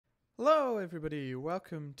Hello everybody,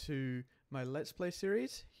 welcome to my Let's Play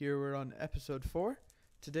series. Here we're on episode 4.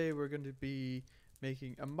 Today we're going to be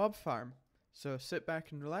making a mob farm. So sit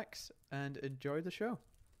back and relax and enjoy the show.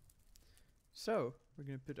 So, we're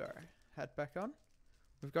going to put our hat back on.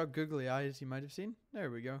 We've got googly eyes, you might have seen. There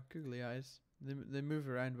we go, googly eyes. They move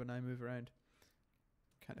around when I move around.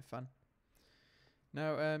 Kind of fun.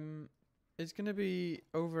 Now, it's going to be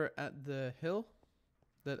over at the hill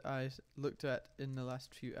that I looked at in the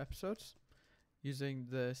last few episodes, using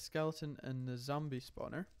the skeleton and the zombie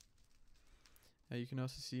spawner. You can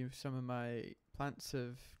also see some of my plants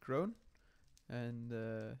have grown, and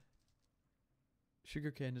the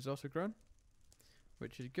sugarcane has also grown,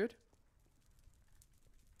 which is good.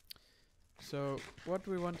 So what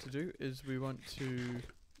we want to do is we want to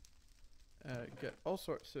get all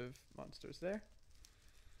sorts of monsters there,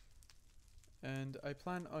 and I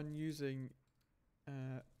plan on using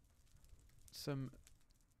some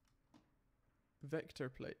vector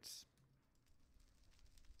plates.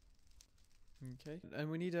 Okay, and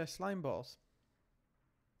we need slime balls,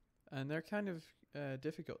 and they're kind of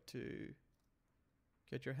difficult to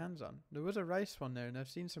get your hands on. There was a rice one there, and I've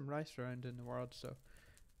seen some rice around in the world, so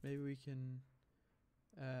maybe we can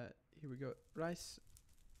here we go, rice.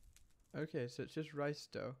 Okay, so it's just rice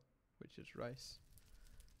dough, which is rice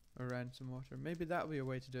around some water. Maybe that'll be a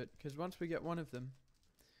way to do it, because once we get one of them,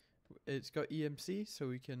 it's got EMC, so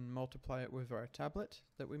we can multiply it with our tablet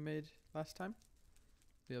that we made last time.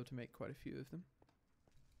 Be able to make quite a few of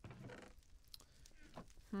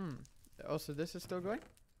them. Also, this is still going.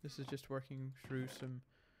 This is just working through some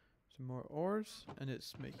more ores, and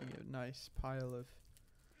it's making a nice pile of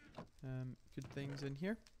good things in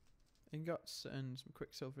here. Ingots and some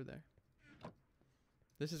quicksilver there.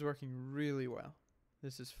 This is working really well.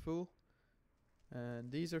 This is full, and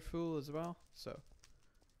these are full as well, so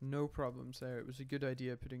no problems there. It was a good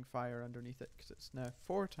idea putting fire underneath it, because it's now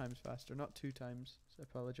 4 times faster, not 2 times. So I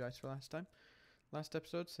apologize for last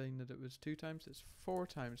episode saying that it was 2 times. It's 4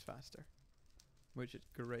 times faster, which is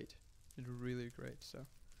great. It's really great. So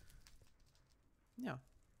yeah,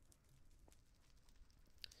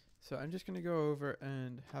 so I'm just going to go over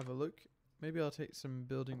and have a look. Maybe I'll take some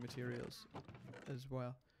building materials as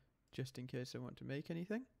well, just in case I want to make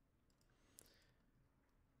anything.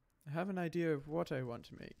 I have an idea of what I want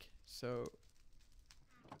to make, so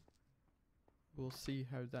we'll see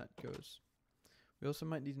how that goes. We also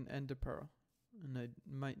might need an ender pearl, and I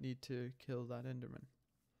might need to kill that enderman.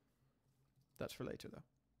 That's for later though.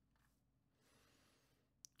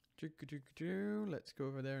 Let's go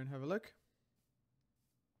over there and have a look.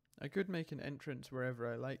 I could make an entrance wherever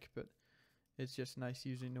I like, but it's just nice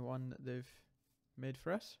using the one that they've made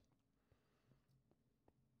for us.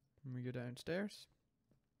 And we go downstairs.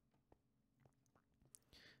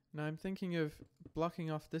 Now I'm thinking of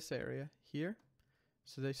blocking off this area here,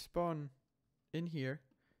 so they spawn in here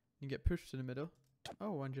and get pushed to the middle.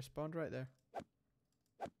 Oh, one just spawned right there.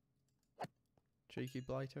 Cheeky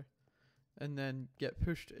blighter. And then get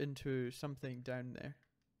pushed into something down there.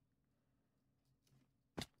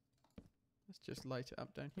 Let's just light it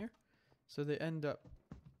up down here. So they end up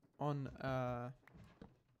on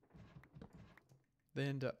they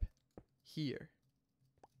end up here,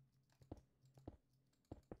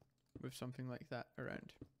 with something like that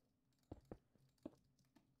around.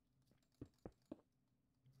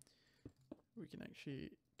 We can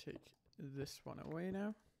actually take this one away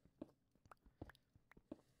now.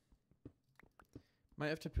 Might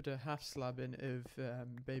have to put a half slab in if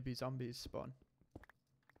baby zombies spawn.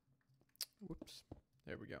 Whoops.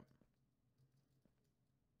 There we go.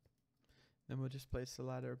 Then we'll just place the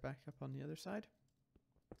ladder back up on the other side.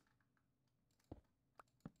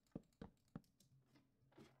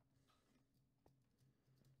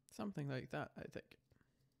 Something like that, I think.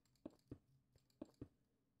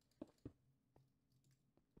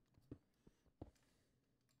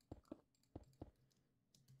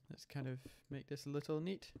 Let's kind of make this a little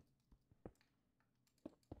neat.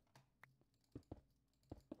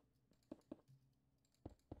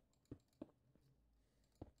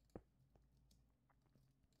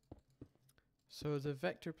 So the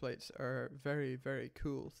vector plates are very, very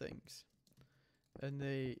cool things, and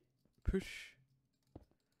they push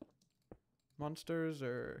monsters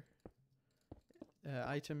or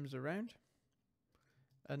items around,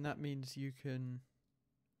 and that means you can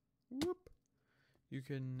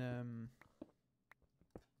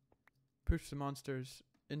push the monsters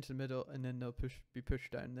into the middle, and then they'll be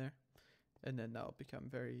pushed down there, and then that'll become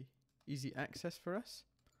very easy access for us.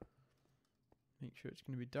 Make sure it's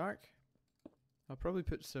going to be dark. I'll probably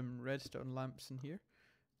put some redstone lamps in here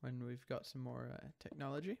when we've got some more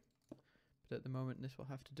technology. But But at the moment this will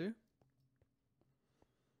have to do.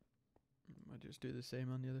 I'll just do the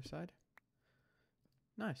same on the other side.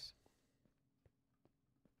 Nice.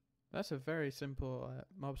 That's a very simple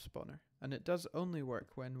mob spawner, and it does only work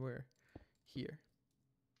when we're here.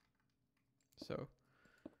 So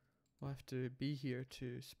we'll have to be here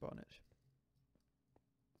to spawn it.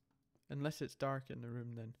 Unless it's dark in the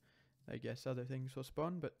room, then I guess other things will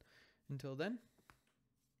spawn, but until then,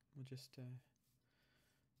 we'll just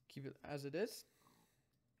keep it as it is.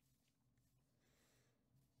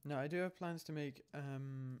 Now I do have plans to make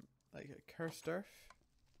like a cursed earth.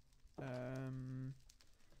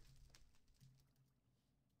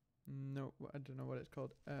 No, I don't know what it's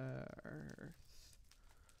called. Earth.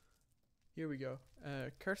 Here we go.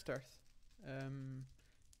 Cursed earth.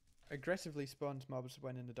 Aggressively spawns mobs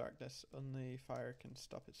when in the darkness. Only fire can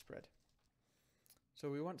stop its spread. So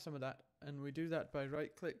we want some of that, and we do that by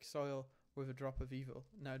right-click soil with a drop of evil.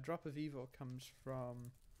 Now, drop of evil comes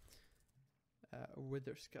from a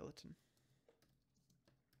wither skeleton.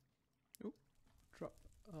 Oop, drop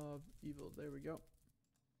of evil. There we go.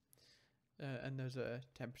 And there's a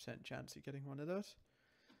 10% chance of getting one of those.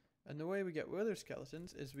 And the way we get wither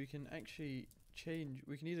skeletons is we can actually change.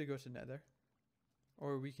 We can either go to nether,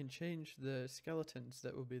 or we can change the skeletons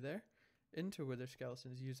that will be there into wither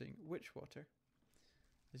skeletons using witch water.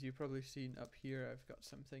 As you've probably seen up here, I've got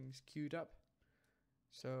some things queued up.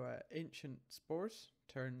 So ancient spores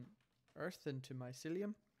turn earth into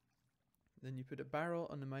mycelium. Then you put a barrel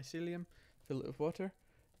on the mycelium, fill it with water,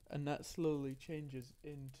 and that slowly changes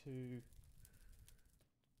into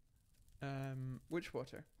witch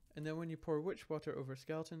water. And then when you pour witch water over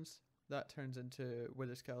skeletons, that turns into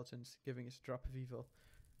wither skeletons, giving us a drop of evil,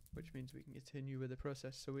 which means we can continue with the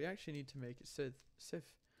process. So we actually need to make a sieve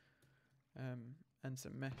and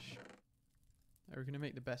some mesh. We're going to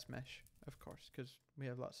make the best mesh, of course, because we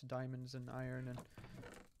have lots of diamonds and iron,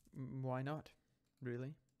 and why not,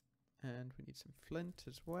 really? And we need some flint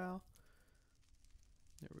as well.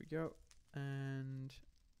 There we go. And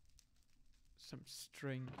some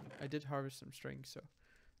string. I did harvest some string, so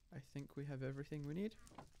I think we have everything we need.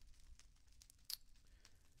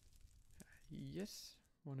 Yes,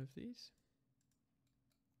 one of these.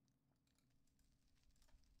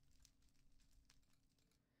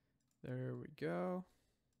 There we go.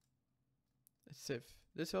 A sieve.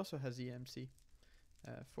 This also has EMC.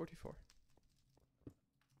 44.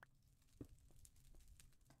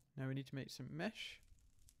 Now we need to make some mesh.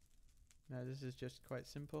 Now this is just quite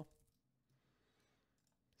simple.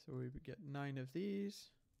 So we would get 9 of these.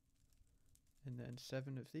 And then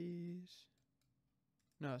 7 of these.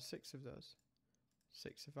 No, 6 of those.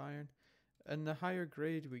 6 of iron. And the higher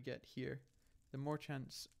grade we get here, the more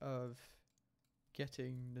chance of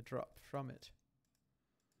getting the drop from it.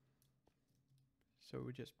 So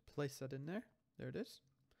we just place that in there. There it is.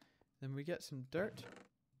 Then we get some dirt,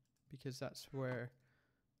 because that's where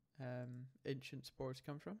ancient spores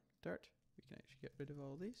come from. Dirt. We can actually get rid of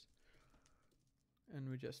all these. And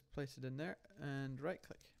we just place it in there and right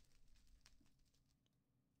click.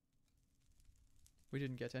 We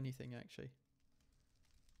didn't get anything actually.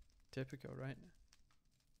 Typical, right?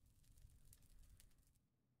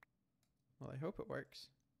 Well, I hope it works.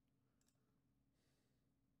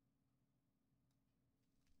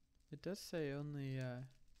 It does say only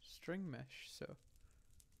string mesh, so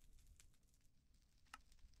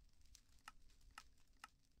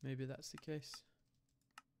maybe that's the case.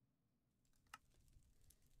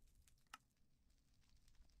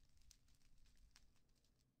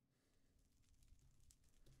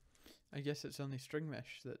 I guess it's only string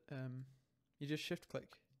mesh that you just shift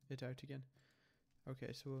click it out again.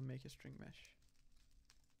 Okay, so we'll make a string mesh.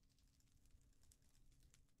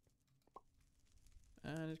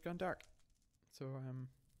 And it's gone dark. So we'll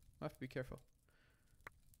have to be careful.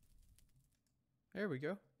 There we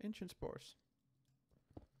go, ancient spores.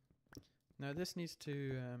 Now this needs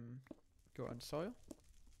to go on soil.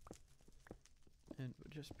 And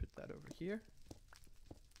we'll just put that over here.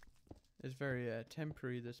 It's very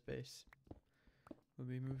temporary, this base. We'll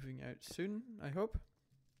be moving out soon, I hope.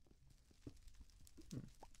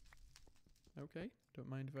 Okay, don't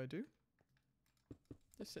mind if I do.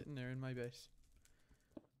 Just sitting there in my base.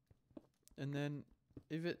 And then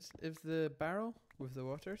if the barrel with the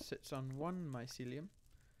water sits on 1 mycelium,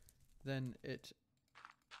 then it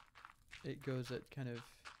goes at kind of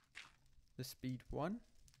the speed 1.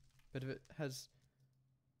 But if it has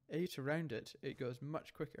 8 around it, it goes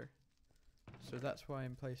much quicker. So that's why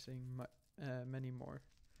I'm placing many more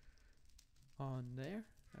on there.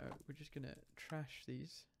 We're just going to trash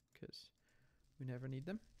these because we never need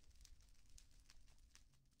them.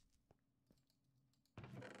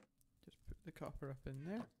 Just put the copper up in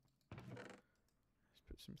there. Let's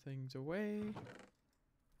put some things away.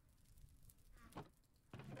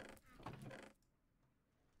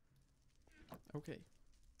 Okay.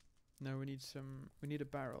 Now we need a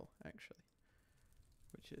barrel actually,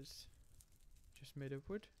 which is just made of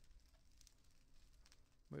wood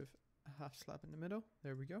with a half slab in the middle.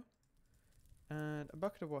 There we go. And a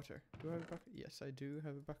bucket of water. Do I have a bucket? Yes, I do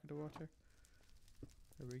have a bucket of water.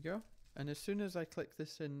 There we go. And as soon as I click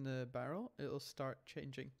this in the barrel, it'll start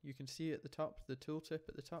changing. You can see at the top, the tooltip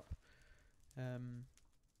at the top.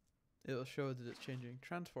 It'll show that it's changing.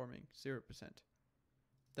 Transforming, 0%.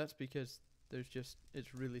 That's because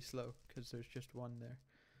it's really slow, because there's just one there.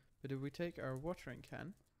 But if we take our watering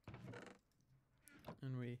can,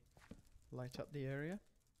 and we light up the area,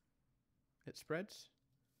 it spreads.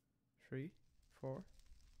 3, 4.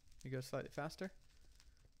 It goes slightly faster.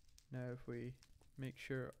 Now if we make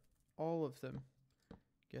sure all of them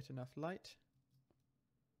get enough light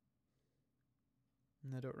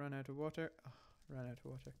and they don't run out of water. Oh, ran out of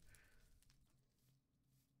water.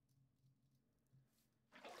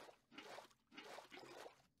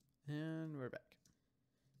 And we're back.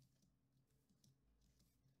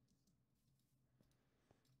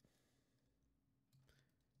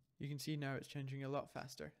 You can see now it's changing a lot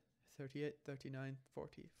faster. 38, 39,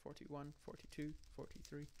 40, 41, 42,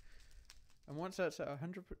 43. And once that's at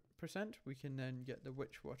 100%, we can then get the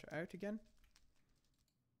witch water out again.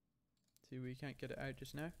 See, we can't get it out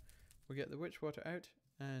just now. We'll get the witch water out,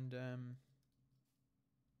 and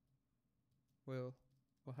we'll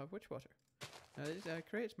have witch water. Now it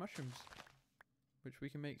creates mushrooms, which we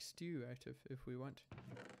can make stew out of if we want.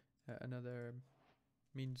 Another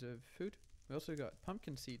means of food. We also got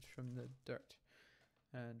pumpkin seeds from the dirt,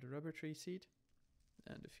 and a rubber tree seed,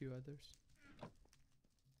 and a few others.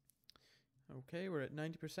 Okay, we're at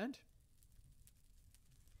 90%.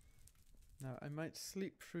 Now I might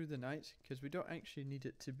sleep through the night, because we don't actually need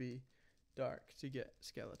it to be dark to get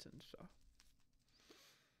skeletons. So,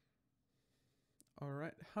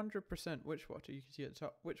 alright, 100% witch water. You can see at the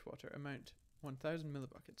top, witch water amount 1000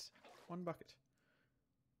 millibuckets. 1 bucket.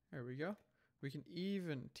 There we go. We can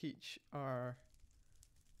even teach our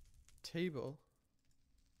table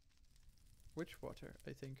witch water,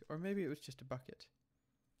 I think. Or maybe it was just a bucket.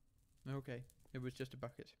 Okay, it was just a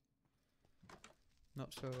bucket.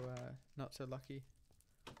 Not so lucky.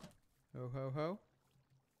 Ho ho ho.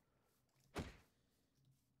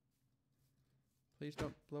 Please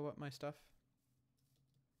don't blow up my stuff.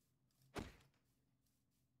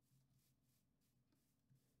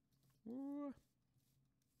 Ooh.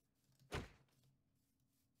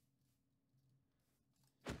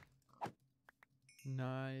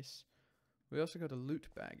 Nice. We also got a loot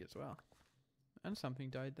bag as well. And something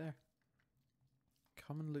died there.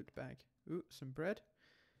 Common loot bag. Ooh, some bread.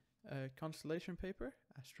 Constellation paper.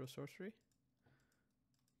 Astral sorcery.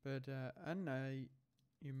 But, and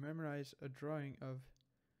you memorize a drawing of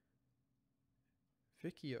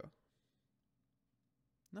Vikio.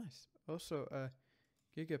 Nice. Also a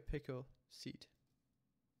Giga Pickle seed.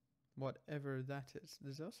 Whatever that is.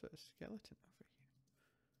 There's also a skeleton over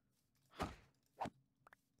here. Ha.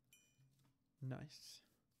 Nice.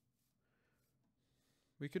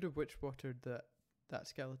 We could have witch watered that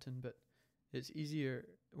skeleton, but it's easier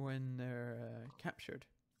when they're captured.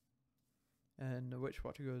 And the witch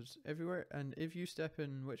water goes everywhere. And if you step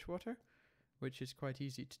in witch water, which is quite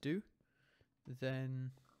easy to do,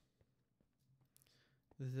 then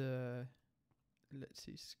let's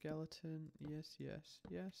see, skeleton, yes, yes,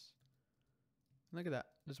 yes. Look at that,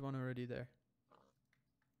 there's one already there.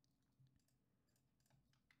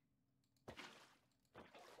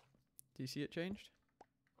 Do you see it changed?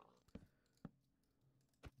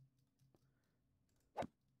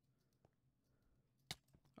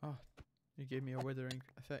 Oh, it gave me a withering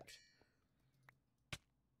effect.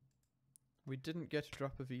 We didn't get a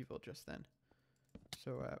drop of evil just then.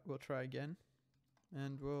 So we'll try again.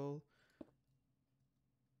 And we'll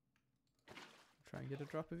try and get a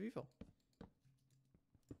drop of evil.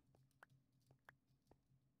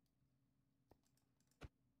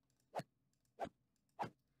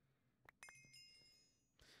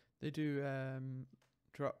 They do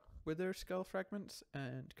drop wither skull fragments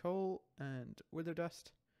and coal and wither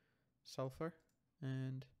dust, sulfur,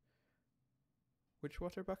 and witch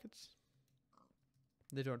water buckets.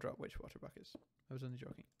 They don't drop witch water buckets. I was only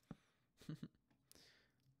joking.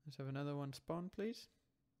 Let's have another one spawn, please.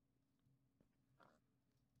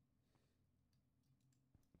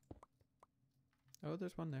 Oh,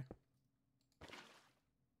 there's one there.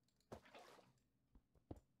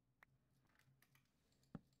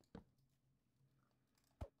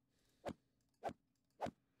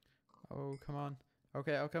 Oh,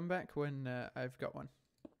 Okay, I'll come back when I've got one.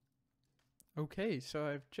 Okay, so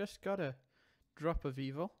I've just got a drop of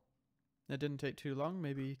evil. It didn't take too long,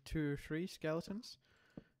 maybe 2 or 3 skeletons,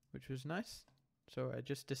 which was nice. So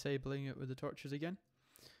just disabling it with the torches again.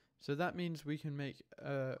 So that means we can make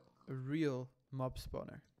a real mob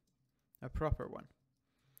spawner. A proper one.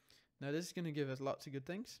 Now this is going to give us lots of good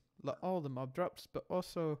things. All the mob drops, but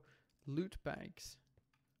also loot bags.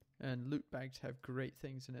 And loot bags have great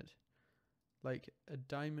things in it. Like a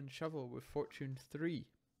diamond shovel with fortune 3.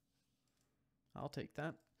 I'll take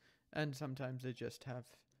that. And sometimes they just have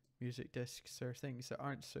music discs or things that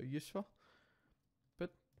aren't so useful.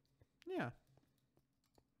 But yeah.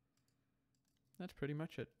 That's pretty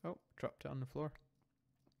much it. Oh, dropped it on the floor.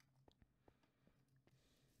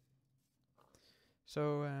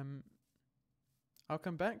 So I'll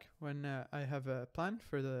come back when I have a plan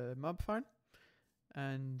for the mob farm.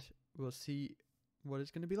 And we'll see what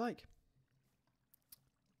it's going to be like.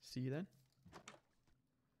 See you then.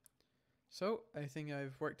 So, I think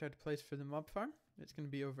I've worked out a place for the mob farm. It's going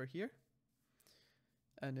to be over here.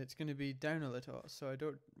 And it's going to be down a little, so I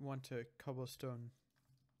don't want a cobblestone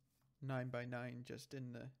 9x9 just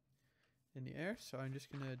in the air. So I'm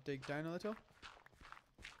just going to dig down a little.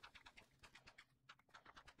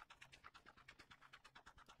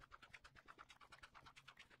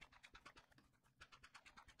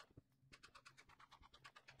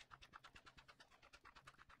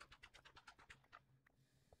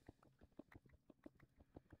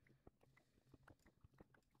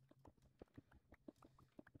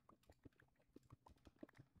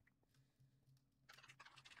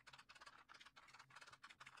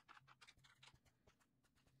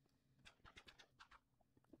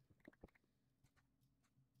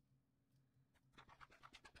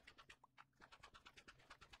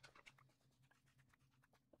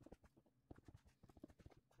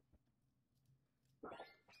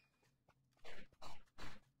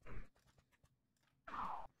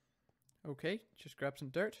 Okay, just grab some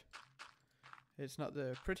dirt. It's not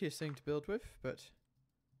the prettiest thing to build with, but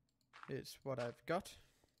it's what I've got.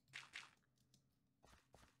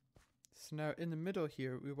 So now in the middle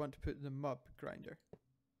here, we want to put the mob grinder.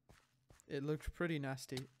 It looks pretty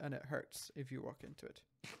nasty and it hurts if you walk into it.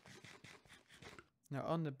 Now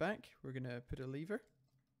on the back, we're going to put a lever.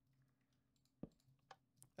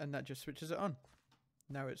 And that just switches it on.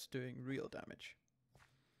 Now it's doing real damage.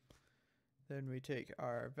 Then we take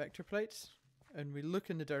our vector plates and we look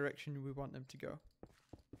in the direction we want them to go.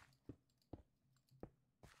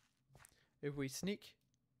 If we sneak,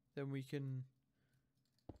 then we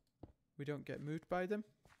don't get moved by them.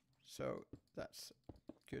 So that's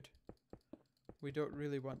good. We don't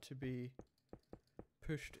really want to be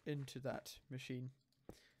pushed into that machine.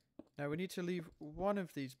 Now we need to leave one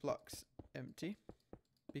of these blocks empty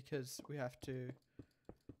because we have to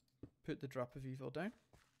put the drop of evil down.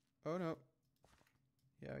 Oh no.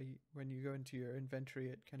 Yeah, when you go into your inventory,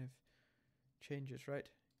 it kind of changes, right?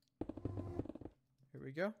 Here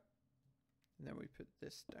we go. And then we put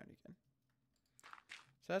this down again.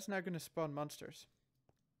 So that's now going to spawn monsters.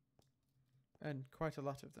 And quite a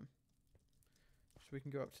lot of them. So we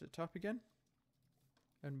can go up to the top again.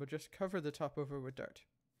 And we'll just cover the top over with dirt.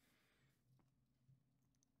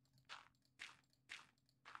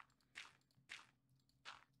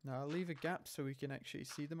 Now I'll leave a gap so we can actually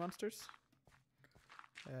see the monsters.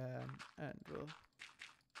 And we'll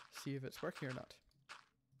see if it's working or not.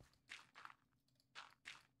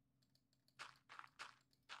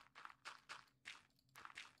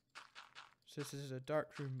 So this is a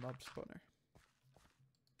dark room mob spawner.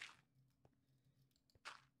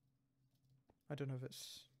 I don't know if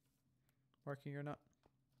it's working or not.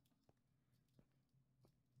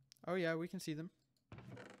 Oh yeah, we can see them.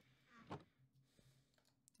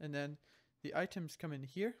 And then the items come in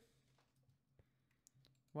here.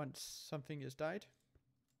 Once something has died.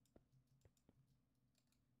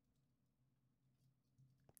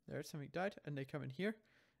 There, something died, and they come in here.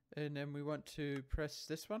 And then we want to press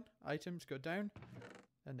this one. Items go down,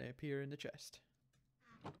 and they appear in the chest.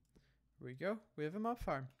 Here we go. We have a mob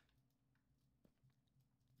farm.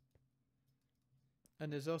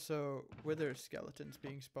 And there's also wither skeletons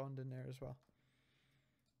being spawned in there as well.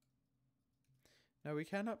 Now we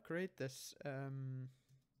can upgrade this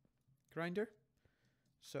grinder.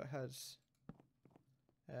 So it has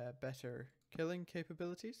better killing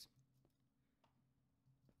capabilities.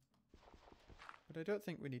 But I don't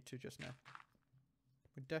think we need to just now.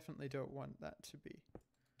 We definitely don't want that to be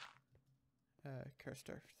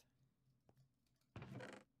cursed earth.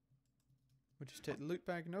 We'll just take the loot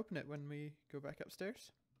bag and open it when we go back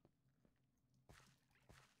upstairs.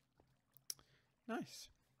 Nice.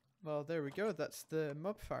 Well, there we go. That's the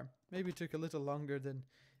mob farm. Maybe took a little longer than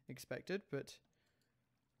expected, but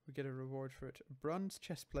we get a reward for it. A bronze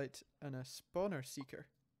chestplate and a spawner seeker.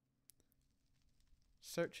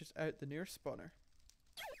 Searches out the nearest spawner.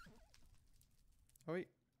 Oh wait.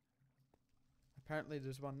 Apparently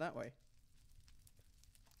there's one that way.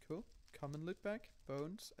 Cool. Common loot bag,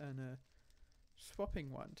 bones, and a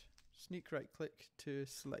swapping wand. Sneak right click to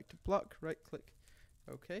select a block, right click.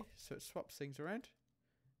 Okay, so it swaps things around.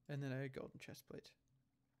 And then a golden chestplate.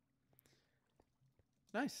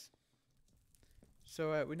 Nice.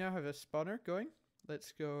 So we now have a spawner going.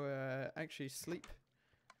 Let's go actually sleep.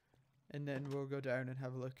 And then we'll go down and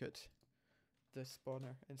have a look at the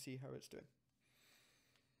spawner and see how it's doing.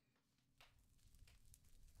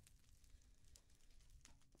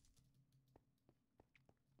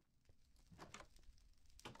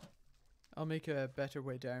 I'll make a better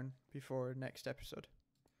way down before next episode.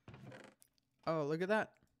 Oh, look at that.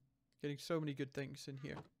 Getting so many good things in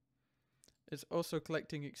here. It's also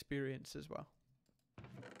collecting experience as well.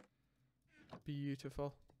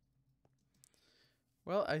 Beautiful.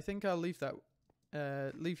 Well, I think I'll leave that.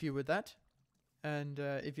 Leave you with that. And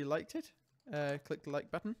if you liked it, click the like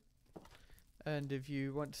button. And if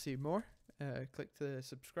you want to see more, click the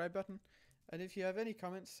subscribe button. And if you have any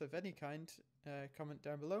comments of any kind, comment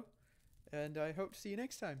down below. And I hope to see you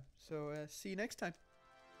next time. So see you next time.